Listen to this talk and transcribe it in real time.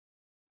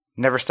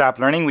Never Stop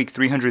Learning, week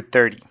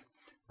 330.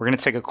 We're going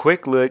to take a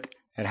quick look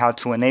at how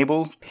to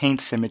enable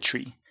Paint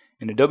Symmetry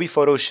in Adobe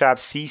Photoshop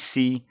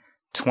CC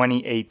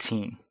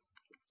 2018.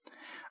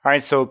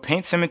 Alright, so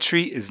Paint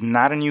Symmetry is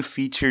not a new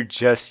feature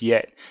just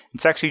yet.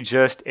 It's actually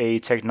just a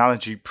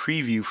technology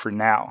preview for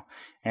now,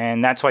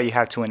 and that's why you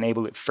have to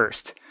enable it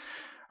first.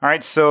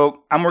 Alright,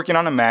 so I'm working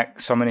on a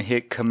Mac, so I'm going to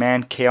hit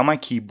Command K on my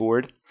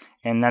keyboard,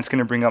 and that's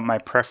going to bring up my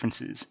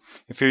preferences.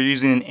 If you're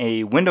using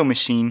a Windows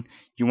machine,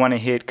 you want to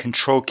hit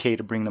Control K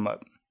to bring them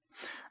up.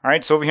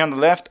 Alright, so over here on the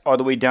left, all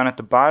the way down at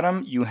the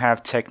bottom, you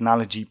have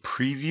Technology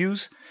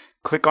Previews.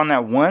 Click on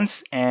that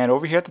once, and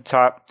over here at the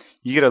top,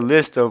 you get a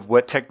list of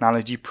what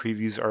technology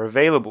previews are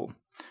available.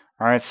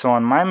 Alright, so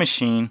on my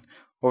machine,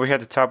 over here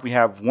at the top, we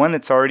have one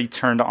that's already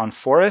turned on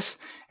for us,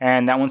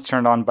 and that one's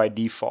turned on by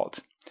default.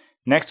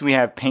 Next, we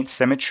have Paint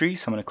Symmetry,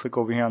 so I'm going to click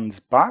over here on this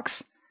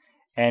box,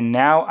 and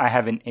now I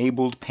have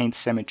enabled Paint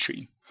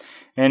Symmetry.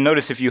 And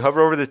notice if you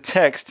hover over the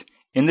text,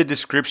 in the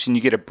description, you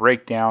get a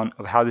breakdown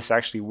of how this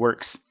actually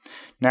works.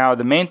 Now,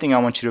 the main thing I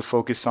want you to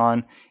focus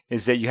on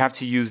is that you have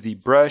to use the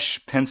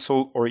brush,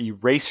 pencil, or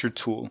eraser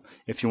tool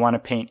if you want to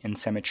paint in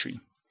symmetry.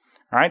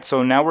 Alright,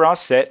 so now we're all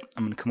set.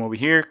 I'm going to come over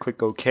here,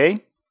 click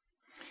OK.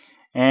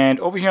 And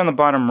over here on the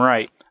bottom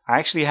right, I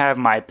actually have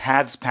my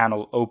Paths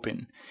panel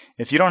open.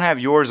 If you don't have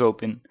yours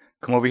open,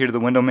 come over here to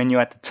the window menu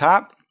at the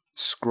top,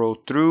 scroll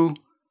through,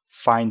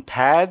 find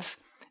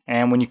Paths,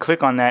 and when you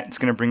click on that, it's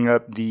going to bring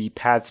up the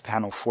Paths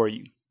panel for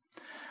you.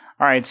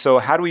 Alright, so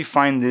how do we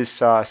find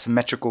this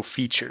symmetrical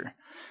feature?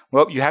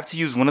 Well, you have to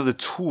use one of the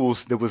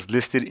tools that was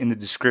listed in the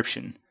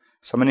description.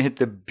 So I'm going to hit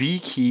the B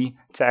key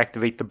to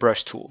activate the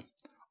brush tool.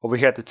 Over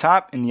here at the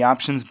top in the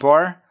options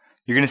bar,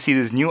 you're going to see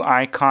this new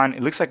icon.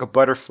 It looks like a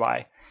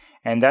butterfly,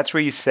 and that's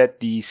where you set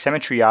the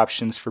symmetry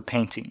options for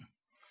painting.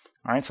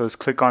 Alright, so let's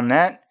click on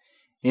that.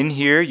 In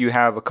here, you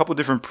have a couple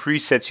different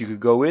presets you could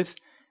go with.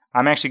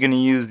 I'm actually going to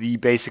use the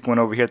basic one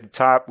over here at the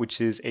top, which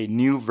is a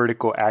new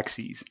vertical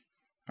axis.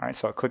 Alright,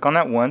 so I'll click on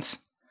that once.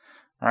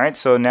 Alright,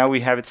 so now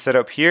we have it set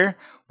up here.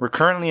 We're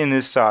currently in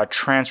this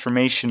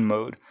transformation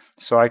mode,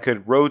 so I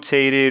could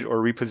rotate it or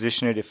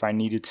reposition it if I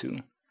needed to.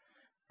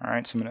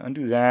 Alright, so I'm going to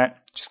undo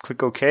that. Just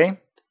click OK.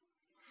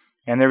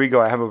 And there we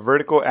go. I have a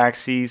vertical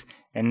axis,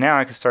 and now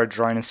I can start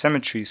drawing in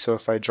symmetry. So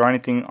if I draw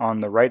anything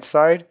on the right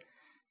side,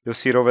 you'll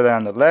see it over there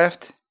on the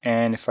left.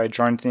 And if I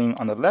draw anything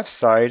on the left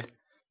side,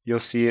 you'll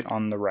see it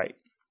on the right.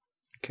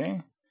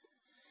 Okay.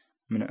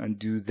 I'm going to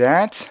undo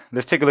that.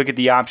 Let's take a look at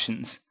the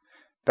options.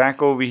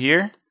 Back over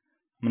here,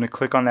 I'm going to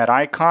click on that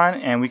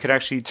icon, and we could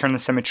actually turn the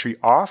symmetry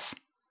off.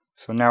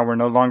 So now we're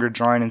no longer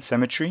drawing in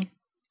symmetry.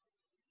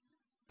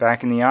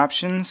 Back in the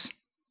options,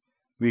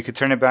 we could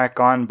turn it back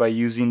on by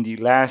using the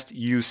last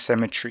use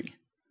symmetry.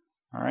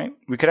 All right.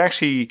 We could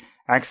actually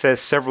access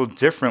several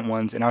different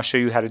ones, and I'll show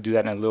you how to do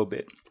that in a little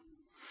bit.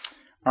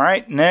 All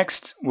right.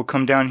 Next, we'll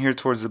come down here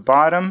towards the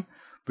bottom.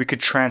 We could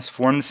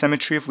transform the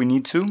symmetry if we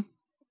need to.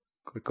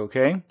 Click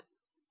OK.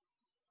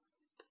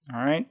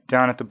 Alright,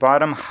 down at the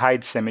bottom,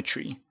 hide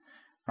symmetry.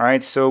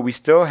 Alright, so we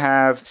still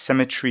have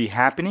symmetry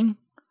happening,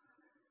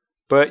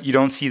 but you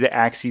don't see the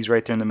axes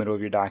right there in the middle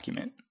of your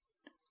document.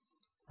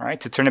 Alright,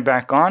 to turn it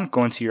back on,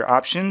 go into your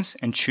options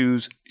and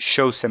choose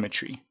show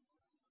symmetry.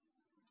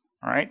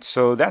 Alright,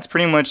 so that's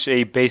pretty much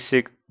a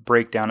basic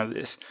breakdown of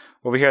this.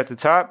 Over here at the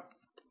top,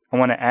 I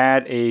want to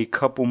add a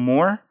couple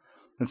more.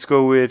 Let's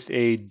go with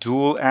a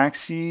dual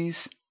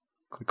axis.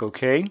 Click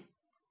OK.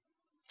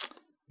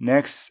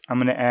 Next, I'm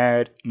going to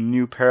add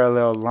new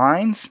parallel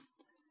lines.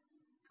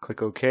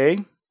 Click OK.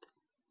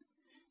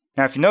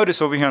 Now, if you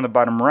notice over here on the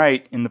bottom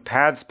right in the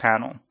Paths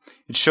panel,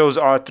 it shows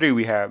all three.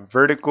 We have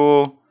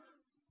vertical,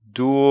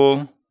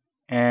 dual,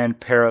 and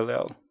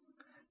parallel.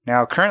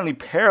 Now, currently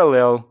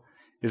parallel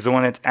is the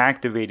one that's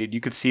activated.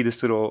 You could see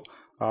this little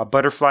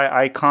butterfly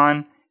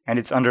icon, and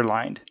it's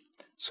underlined.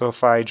 So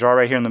if I draw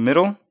right here in the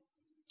middle,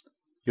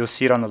 you'll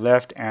see it on the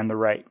left and the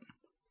right.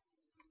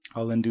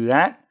 I'll undo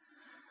that.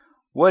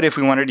 What if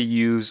we wanted to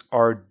use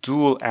our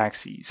dual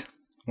axes?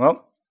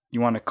 Well,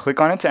 you want to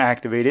click on it to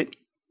activate it,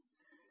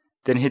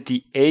 then hit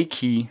the A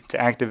key to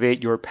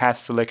activate your path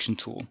selection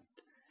tool.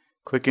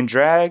 Click and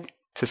drag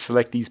to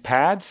select these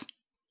paths,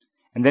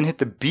 and then hit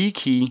the B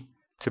key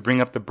to bring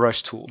up the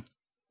brush tool.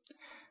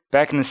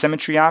 Back in the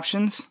symmetry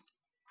options,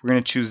 we're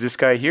going to choose this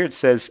guy here. It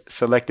says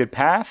selected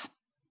path,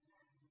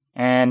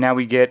 and now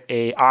we get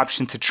an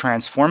option to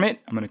transform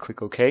it. I'm going to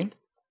click OK.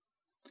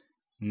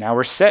 Now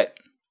we're set.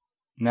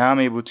 Now I'm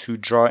able to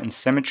draw in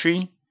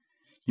symmetry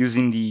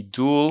using the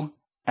dual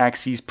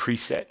axes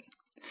preset.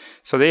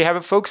 So there you have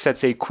it, folks.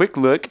 That's a quick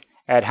look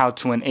at how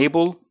to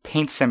enable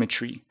Paint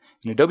Symmetry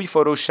in Adobe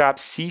Photoshop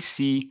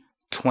CC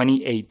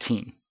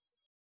 2018.